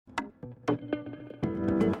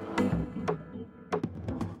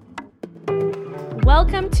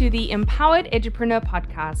Welcome to the Empowered Edupreneur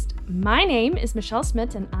podcast. My name is Michelle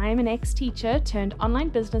Smith and I am an ex-teacher turned online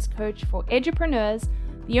business coach for edupreneurs,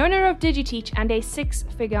 the owner of DigiTeach and a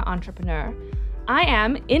six-figure entrepreneur. I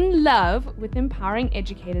am in love with empowering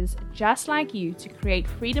educators just like you to create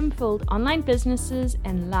freedom-filled online businesses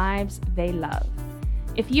and lives they love.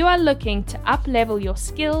 If you are looking to up-level your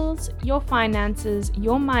skills, your finances,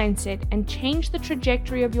 your mindset, and change the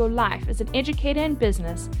trajectory of your life as an educator in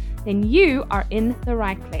business, then you are in the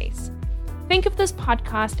right place. Think of this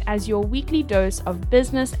podcast as your weekly dose of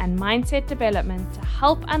business and mindset development to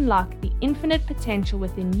help unlock the infinite potential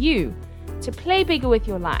within you to play bigger with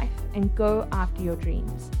your life and go after your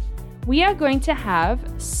dreams. We are going to have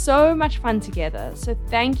so much fun together, so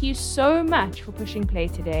thank you so much for pushing play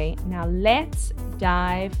today. Now let's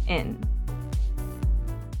dive in.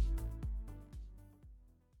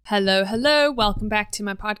 Hello. Welcome back to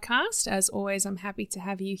my podcast. As always, I'm happy to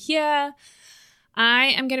have you here. I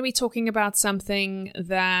am going to be talking about something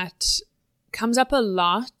that comes up a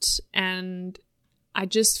lot and I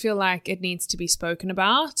just feel like it needs to be spoken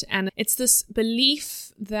about. And it's this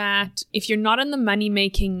belief that if you're not in the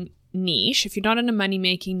money-making niche,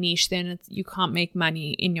 then you can't make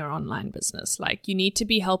money in your online business. Like, you need to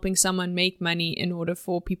be helping someone make money in order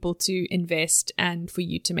for people to invest and for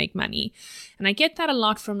you to make money. And I get that a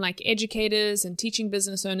lot from like educators and teaching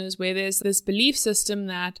business owners, where there's this belief system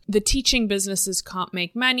that the teaching businesses can't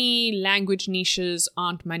make money, language niches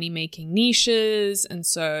aren't money-making niches, and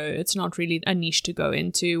so it's not really a niche to go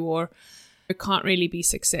into, or it can't really be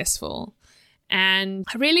successful. And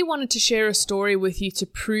I really wanted to share a story with you to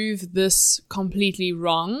prove this completely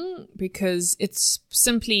wrong, because it's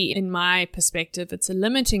simply, in my perspective, it's a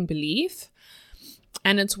limiting belief.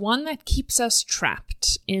 And it's one that keeps us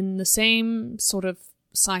trapped in the same sort of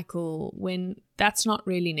cycle when that's not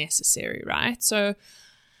really necessary, right? So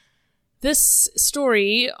this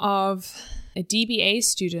story of a DBA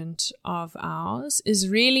student of ours is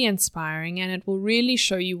really inspiring, and it will really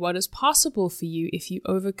show you what is possible for you if you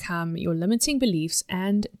overcome your limiting beliefs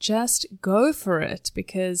and just go for it.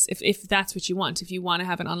 Because if that's what you want, if you want to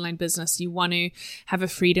have an online business, you want to have a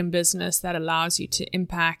freedom business that allows you to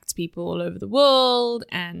impact people all over the world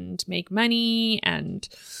and make money and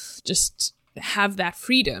just have that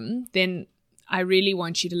freedom, then I really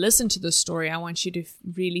want you to listen to this story. I want you to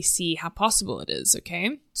really see how possible it is,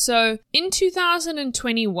 okay? So in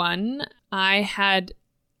 2021, I had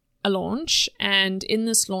a launch, and in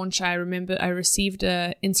this launch, I remember I received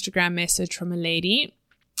an Instagram message from a lady.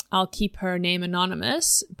 I'll keep her name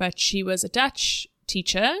anonymous, but she was a Dutch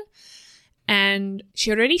teacher, and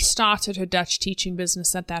she already started her Dutch teaching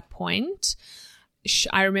business at that point.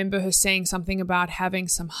 I remember her saying something about having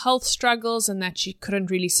some health struggles and that she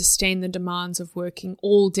couldn't really sustain the demands of working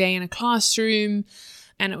all day in a classroom,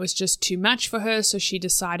 and it was just too much for her. So she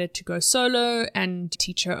decided to go solo and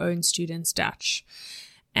teach her own students Dutch.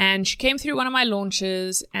 And she came through one of my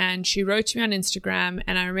launches and she wrote to me on Instagram,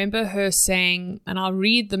 and I remember her saying, and I'll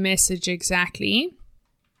read the message exactly.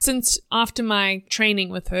 Since after my training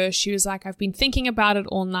with her, she was like, I've been thinking about it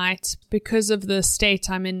all night. Because of the state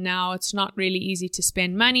I'm in now, it's not really easy to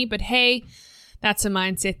spend money, but hey, that's a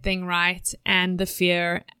mindset thing, right? And the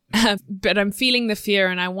fear, but I'm feeling the fear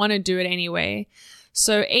and I want to do it anyway.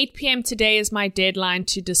 So 8 p.m. today is my deadline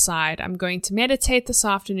to decide. I'm going to meditate this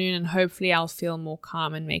afternoon and hopefully I'll feel more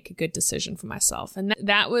calm and make a good decision for myself. And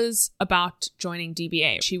that was about joining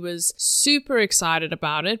DBA. She was super excited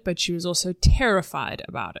about it, but she was also terrified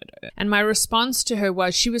about it. And my response to her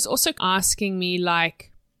was, she was also asking me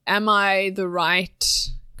like, am I the right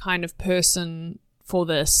kind of person for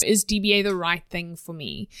this? Is DBA the right thing for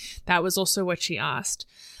me? That was also what she asked.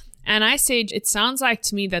 And I said, it sounds like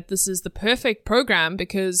to me that this is the perfect program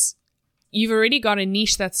because you've already got a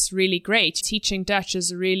niche that's really great. Teaching Dutch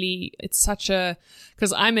is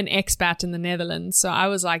because I'm an expat in the Netherlands. So I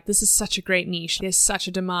was like, this is such a great niche. There's such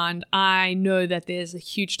a demand. I know that there's a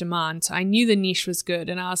huge demand. So I knew the niche was good.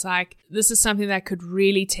 And I was like, this is something that could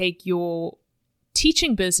really take your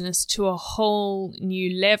teaching business to a whole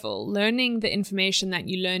new level. Learning the information that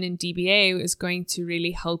you learn in DBA is going to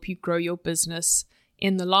really help you grow your business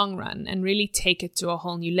in the long run and really take it to a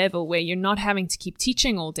whole new level where you're not having to keep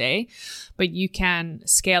teaching all day, but you can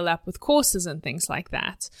scale up with courses and things like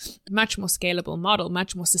that. Much more scalable model,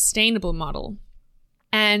 much more sustainable model.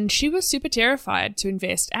 And she was super terrified to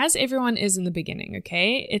invest, as everyone is in the beginning,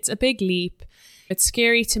 okay? It's a big leap. It's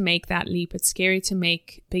scary to make that leap. It's scary to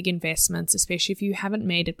make big investments, especially if you haven't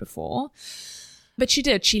made it before. But she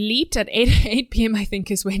did. She leaped at 8 p.m., I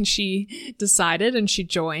think, is when she decided, and she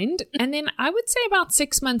joined. And then I would say about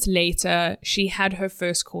 6 months later, she had her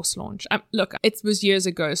first course launch. Look, it was years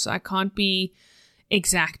ago, so I can't be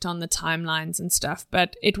exact on the timelines and stuff,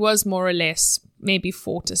 but it was more or less maybe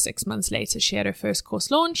 4 to 6 months later she had her first course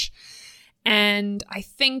launch. And I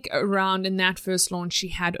think around in that first launch, she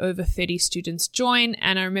had over 30 students join.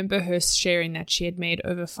 And I remember her sharing that she had made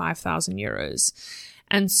over 5,000 euros.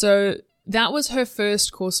 And so that was her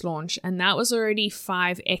first course launch. And that was already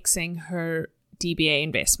 5xing her DBA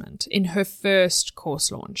investment. In her first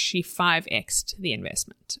course launch, she 5x'd the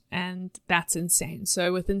investment. And that's insane.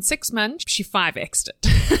 So within 6 months, she 5x'd it.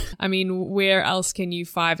 I mean, where else can you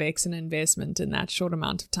 5x an investment in that short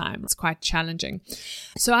amount of time? It's quite challenging.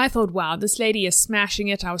 So I thought, wow, this lady is smashing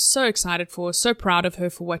it. I was so excited for her, so proud of her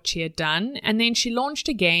for what she had done. And then she launched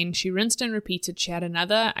again. She rinsed and repeated. She had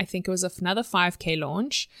another, I think it was another 5K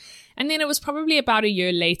launch. And then it was probably about a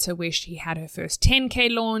year later where she had her first 10K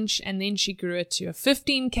launch, and then she grew it to a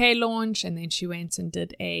 15K launch, and then she went and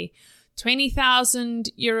did a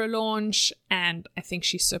 20,000 euro launch, and I think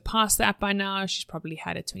she surpassed that by now. She's probably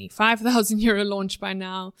had a 25,000 euro launch by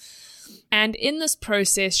now. And in this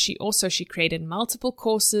process, she created multiple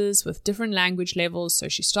courses with different language levels. So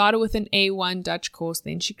she started with an A1 Dutch course,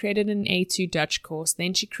 then she created an A2 Dutch course,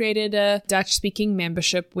 then she created a Dutch speaking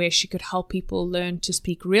membership where she could help people learn to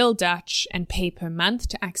speak real Dutch and pay per month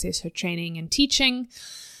to access her training and teaching.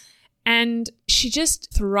 And she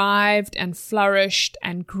just thrived and flourished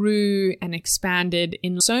and grew and expanded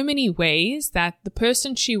in so many ways that the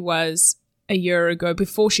person she was a year ago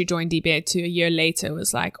before she joined DBA to a year later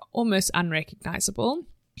was like almost unrecognizable.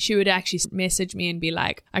 She would actually message me and be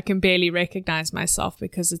like, I can barely recognize myself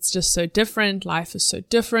because it's just so different. Life is so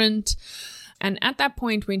different. And at that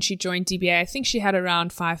point when she joined DBA, I think she had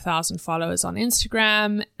around 5,000 followers on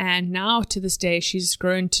Instagram. And now to this day, she's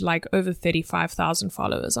grown to like over 35,000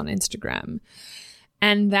 followers on Instagram.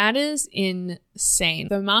 And that is insane.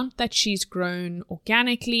 The amount that she's grown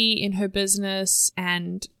organically in her business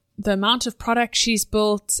and the amount of products she's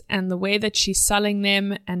built and the way that she's selling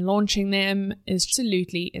them and launching them is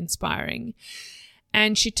absolutely inspiring.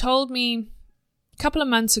 And she told me a couple of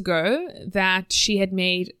months ago that she had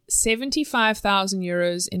made 75,000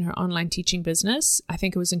 euros in her online teaching business. I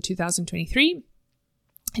think it was in 2023.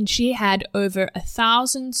 And she had over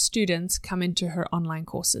 1,000 students come into her online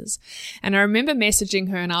courses. And I remember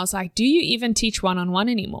messaging her and I was like, do you even teach one-on-one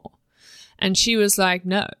anymore? And she was like,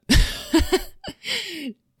 no.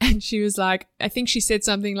 And she was like, I think she said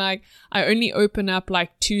something like, I only open up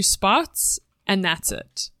like 2 spots and that's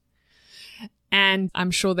it. And I'm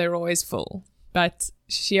sure they're always full, but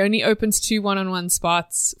she only opens 2 one-on-one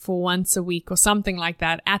spots for once a week or something like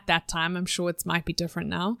that at that time. I'm sure it might be different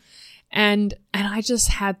now. And I just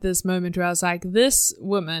had this moment where I was like, this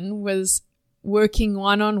woman was working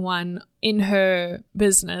one-on-one in her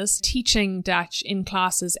business, teaching Dutch in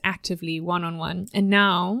classes actively one-on-one. And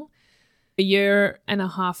now, a year and a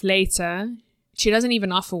half later, she doesn't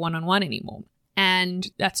even offer one-on-one anymore. And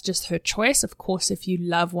that's just her choice. Of course, if you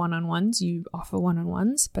love one-on-ones, you offer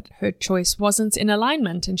one-on-ones, but her choice wasn't in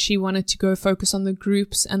alignment and she wanted to go focus on the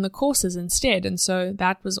groups and the courses instead. And so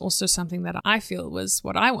that was also something that I feel was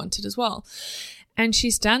what I wanted as well. And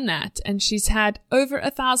she's done that. And she's had over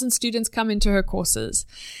 1,000 students come into her courses.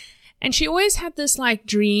 And she always had this like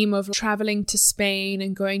dream of traveling to Spain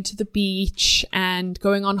and going to the beach and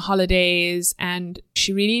going on holidays. And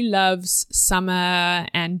she really loves summer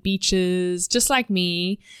and beaches, just like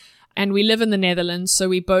me. And we live in the Netherlands, so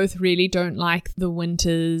we both really don't like the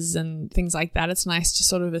winters and things like that. It's nice to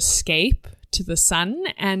sort of escape to the sun.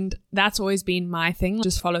 And that's always been my thing,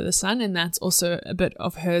 just follow the sun. And that's also a bit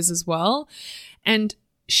of hers as well. And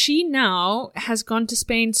she now has gone to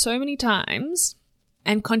Spain so many times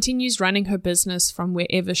and continues running her business from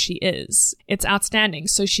wherever she is. It's outstanding.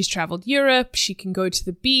 So she's traveled Europe, she can go to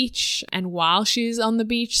the beach, and while she's on the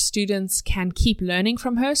beach, students can keep learning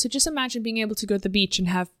from her. So just imagine being able to go to the beach and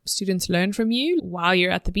have students learn from you while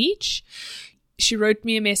you're at the beach. She wrote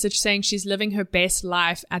me a message saying she's living her best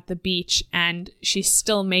life at the beach and she's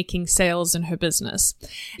still making sales in her business.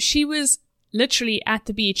 She was literally at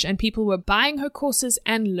the beach and people were buying her courses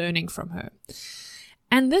and learning from her.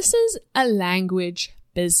 And this is a language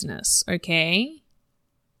business, okay?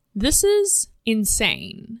 This is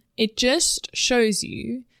insane. It just shows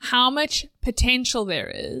you how much potential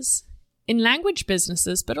there is in language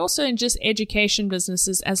businesses, but also in just education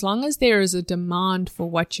businesses, as long as there is a demand for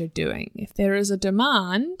what you're doing. If there is a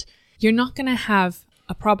demand, you're not going to have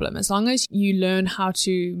a problem. As long as you learn how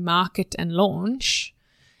to market and launch,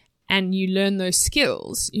 and you learn those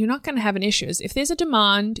skills, you're not going to have an issue. If there's a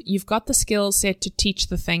demand, you've got the skill set to teach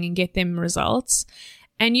the thing and get them results,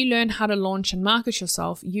 and you learn how to launch and market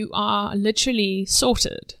yourself, you are literally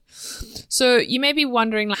sorted. So you may be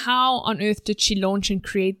wondering, how on earth did she launch and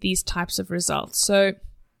create these types of results? So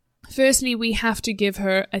firstly, we have to give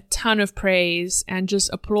her a ton of praise and just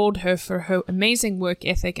applaud her for her amazing work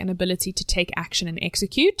ethic and ability to take action and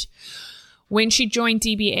execute. When she joined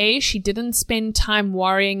DBA, she didn't spend time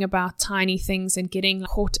worrying about tiny things and getting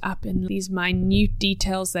caught up in these minute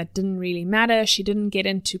details that didn't really matter. She didn't get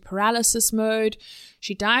into paralysis mode.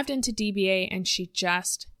 She dived into DBA and she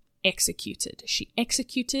just executed. She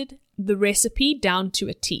executed the recipe down to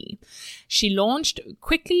a T. She launched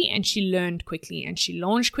quickly and she learned quickly, and she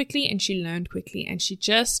launched quickly and she learned quickly, and she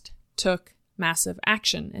just took massive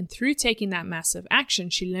action. And through taking that massive action,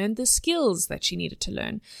 she learned the skills that she needed to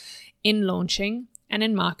learn in launching and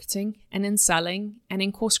in marketing and in selling and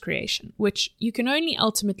in course creation, which you can only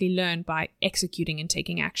ultimately learn by executing and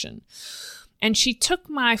taking action. And she took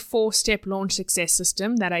my 4-step launch success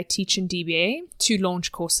system that I teach in DBA to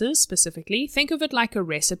launch courses specifically. Think of it like a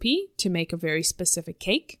recipe to make a very specific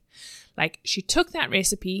cake. Like, she took that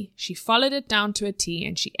recipe, she followed it down to a T,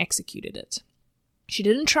 and she executed it. She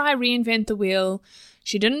didn't try reinvent the wheel.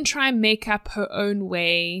 She didn't try make up her own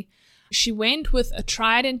way. She went with a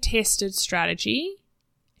tried and tested strategy.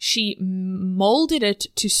 She molded it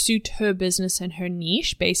to suit her business and her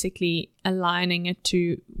niche, basically aligning it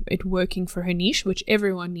to it working for her niche, which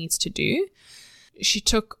everyone needs to do. She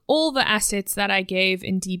took all the assets that I gave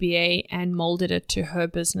in DBA and molded it to her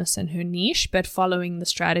business and her niche, but following the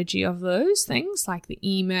strategy of those things, like the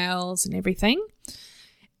emails and everything.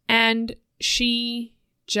 And she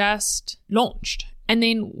just launched. And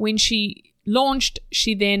then when she launched,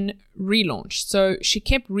 she then relaunched. So she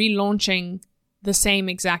kept relaunching the same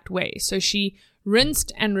exact way. So she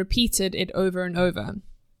rinsed and repeated it over and over.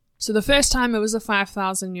 So the first time it was a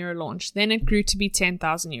 5,000 euro launch. Then it grew to be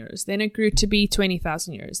 10,000 euros. Then it grew to be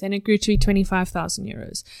 20,000 euros. Then it grew to be 25,000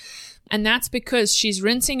 euros. And that's because she's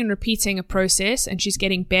rinsing and repeating a process, and she's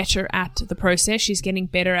getting better at the process. She's getting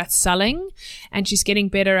better at selling, and she's getting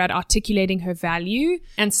better at articulating her value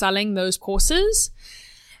and selling those courses.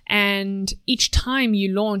 And each time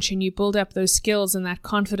you launch and you build up those skills and that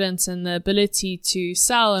confidence and the ability to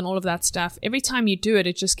sell and all of that stuff, every time you do it,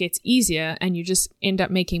 it just gets easier and you just end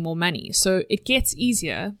up making more money. So it gets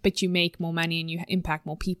easier, but you make more money and you impact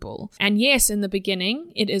more people. And yes, in the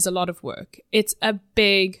beginning, it is a lot of work. It's a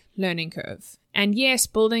big learning curve. And yes,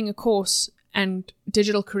 building a course and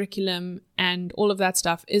digital curriculum and all of that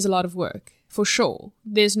stuff is a lot of work. For sure.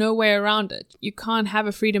 There's no way around it. You can't have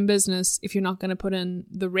a freedom business if you're not going to put in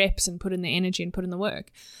the reps and put in the energy and put in the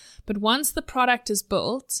work. But once the product is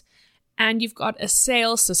built and you've got a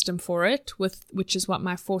sales system for it, which is what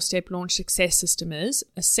my 4-step launch success system is,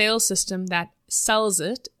 a sales system that sells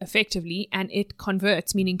it effectively and it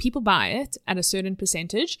converts, meaning people buy it at a certain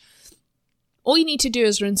percentage, all you need to do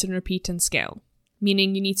is rinse and repeat and scale.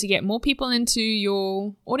 Meaning you need to get more people into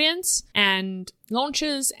your audience and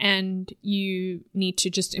launches, and you need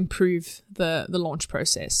to just improve the launch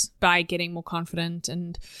process by getting more confident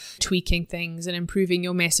and tweaking things and improving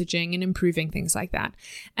your messaging and improving things like that.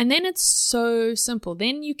 And then it's so simple.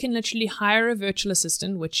 Then you can literally hire a virtual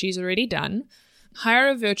assistant, which she's already done. Hire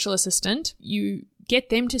a virtual assistant. You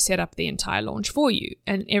get them to set up the entire launch for you.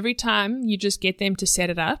 And every time you just get them to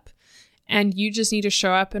set it up, and you just need to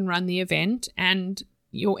show up and run the event, and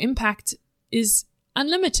your impact is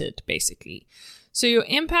unlimited, basically. So your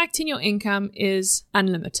impact and your income is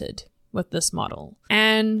unlimited with this model.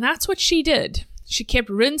 And that's what she did. She kept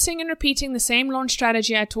rinsing and repeating the same launch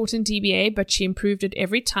strategy I taught in DBA, but she improved it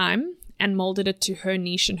every time and molded it to her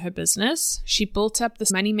niche and her business. She built up the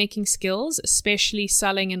money-making skills, especially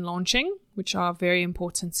selling and launching, which are very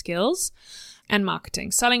important skills, and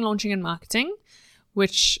marketing. Selling, launching, and marketing,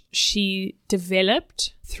 which she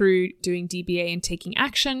developed through doing DBA and taking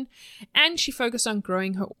action. And she focused on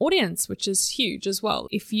growing her audience, which is huge as well.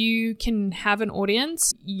 If you can have an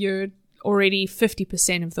audience, you're already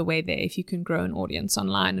 50% of the way there if you can grow an audience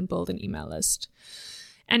online and build an email list.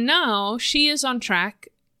 And now she is on track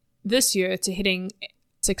this year to hitting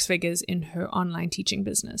 6 figures in her online teaching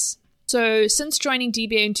business. So since joining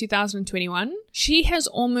DBA in 2021, she has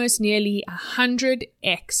almost nearly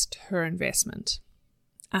 100x'd her investment.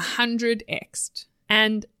 100x'd.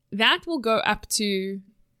 And that will go up to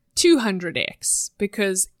 200x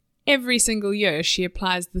because every single year she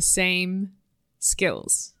applies the same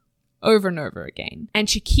skills over and over again. And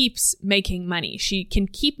she keeps making money. She can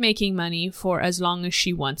keep making money for as long as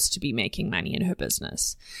she wants to be making money in her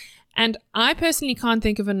business. And I personally can't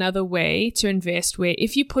think of another way to invest where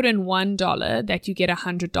if you put in $1 that you get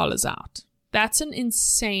 $100 out. That's an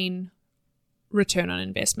insane return on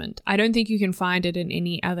investment. I don't think you can find it in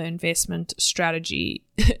any other investment strategy.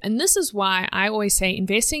 And this is why I always say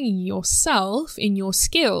investing in yourself, in your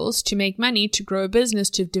skills to make money, to grow a business,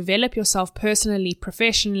 to develop yourself personally,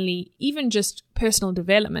 professionally, even just personal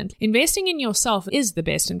development. Investing in yourself is the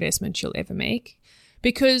best investment you'll ever make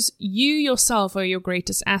because you yourself are your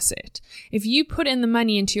greatest asset. If you put in the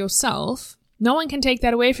money into yourself, no one can take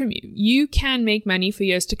that away from you. You can make money for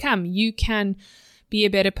years to come. You can be a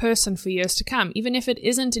better person for years to come, even if it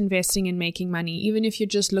isn't investing in making money, even if you're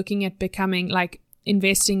just looking at becoming like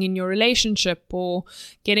investing in your relationship or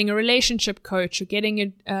getting a relationship coach or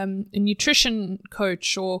getting a nutrition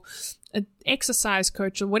coach or an exercise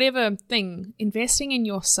coach or whatever thing. Investing in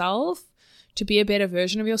yourself to be a better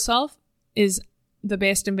version of yourself is the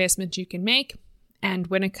best investment you can make. And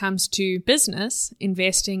when it comes to business,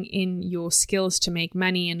 investing in your skills to make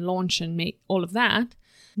money and launch and make all of that,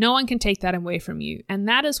 no one can take that away from you. And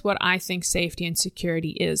that is what I think safety and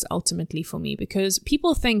security is ultimately for me, because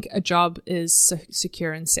people think a job is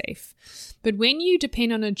secure and safe. But when you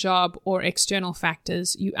depend on a job or external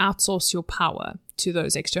factors, you outsource your power to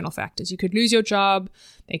those external factors. You could lose your job,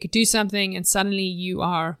 they could do something, and suddenly you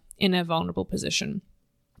are in a vulnerable position.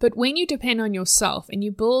 But when you depend on yourself and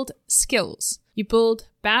you build skills, you build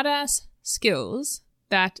badass skills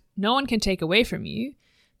that no one can take away from you,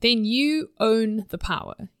 then you own the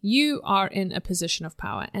power. You are in a position of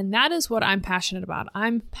power. And that is what I'm passionate about.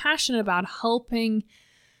 I'm passionate about helping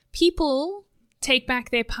people take back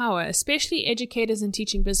their power, especially educators and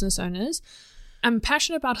teaching business owners. I'm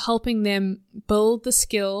passionate about helping them build the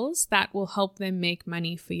skills that will help them make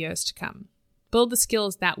money for years to come. Build the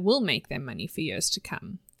skills that will make them money for years to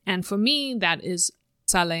come. And for me, that is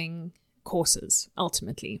selling courses,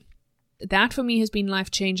 ultimately. That for me has been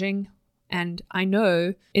life-changing. And I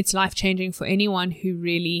know it's life-changing for anyone who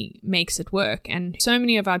really makes it work. And so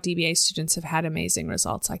many of our DBA students have had amazing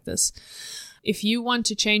results like this. If you want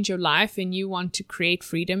to change your life and you want to create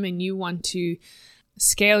freedom and you want to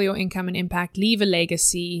scale your income and impact, leave a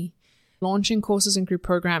legacy, launching courses and group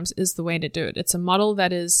programs is the way to do it. It's a model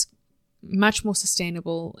that is much more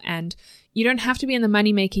sustainable, and you don't have to be in the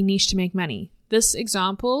money-making niche to make money. This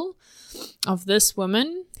example of this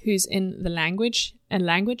woman who's in the language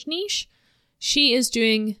niche, she is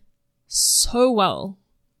doing so well,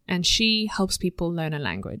 and she helps people learn a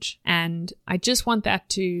language. And I just want that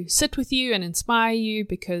to sit with you and inspire you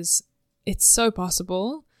because it's so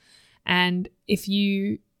possible. And if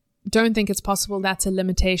you don't think it's possible, that's a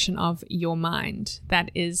limitation of your mind.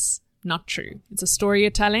 That is not true. It's a story you're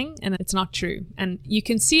telling and it's not true. And you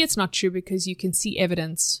can see it's not true because you can see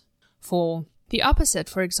evidence for the opposite.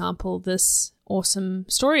 For example, this awesome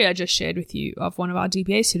story I just shared with you of one of our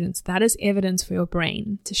DBA students, that is evidence for your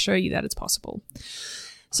brain to show you that it's possible.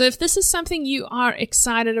 So if this is something you are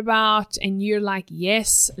excited about and you're like,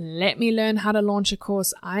 yes, let me learn how to launch a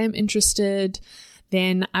course, I am interested,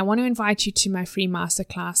 then I want to invite you to my free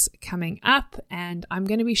masterclass coming up. And I'm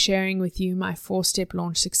going to be sharing with you my 4-step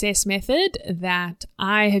launch success method that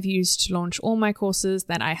I have used to launch all my courses,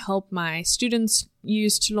 that I help my students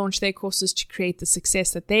use to launch their courses to create the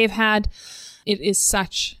success that they've had. It is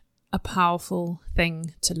such a powerful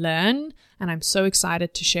thing to learn, and I'm so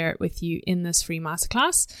excited to share it with you in this free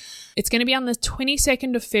masterclass. It's going to be on the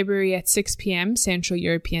 22nd of February at 6 p.m. Central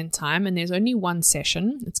European time, and there's only one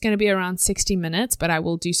session. It's going to be around 60 minutes, but I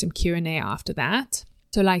will do some Q&A after that.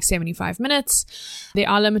 So like 75 minutes. There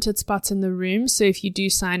are limited spots in the room. So if you do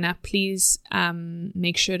sign up, please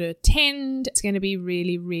make sure to attend. It's going to be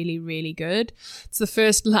really, really, really good. It's the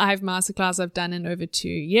first live masterclass I've done in over 2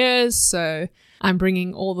 years. So I'm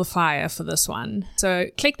bringing all the fire for this one. So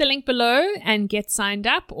click the link below and get signed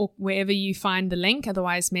up, or wherever you find the link.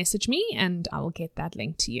 Otherwise, message me and I will get that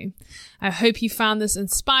link to you. I hope you found this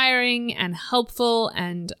inspiring and helpful,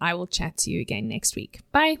 and I will chat to you again next week.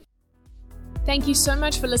 Bye. Thank you so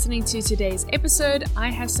much for listening to today's episode.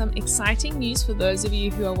 I have some exciting news for those of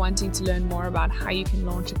you who are wanting to learn more about how you can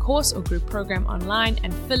launch a course or group program online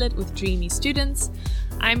and fill it with dreamy students.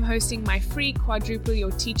 I'm hosting my free Quadruple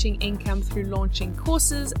Your Teaching Income Through Launching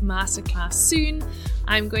Courses masterclass soon.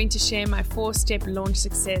 I'm going to share my 4-step launch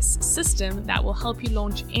success system that will help you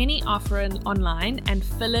launch any offer online and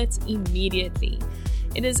fill it immediately.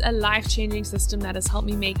 It is a life-changing system that has helped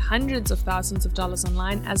me make hundreds of thousands of dollars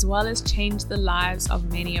online, as well as change the lives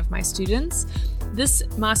of many of my students. This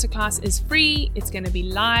masterclass is free. It's going to be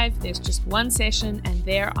live. There's just one session and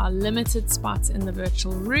there are limited spots in the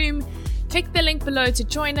virtual room. Click the link below to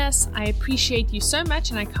join us. I appreciate you so much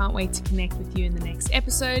and I can't wait to connect with you in the next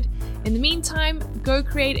episode. In the meantime, go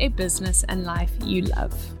create a business and life you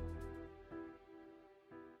love.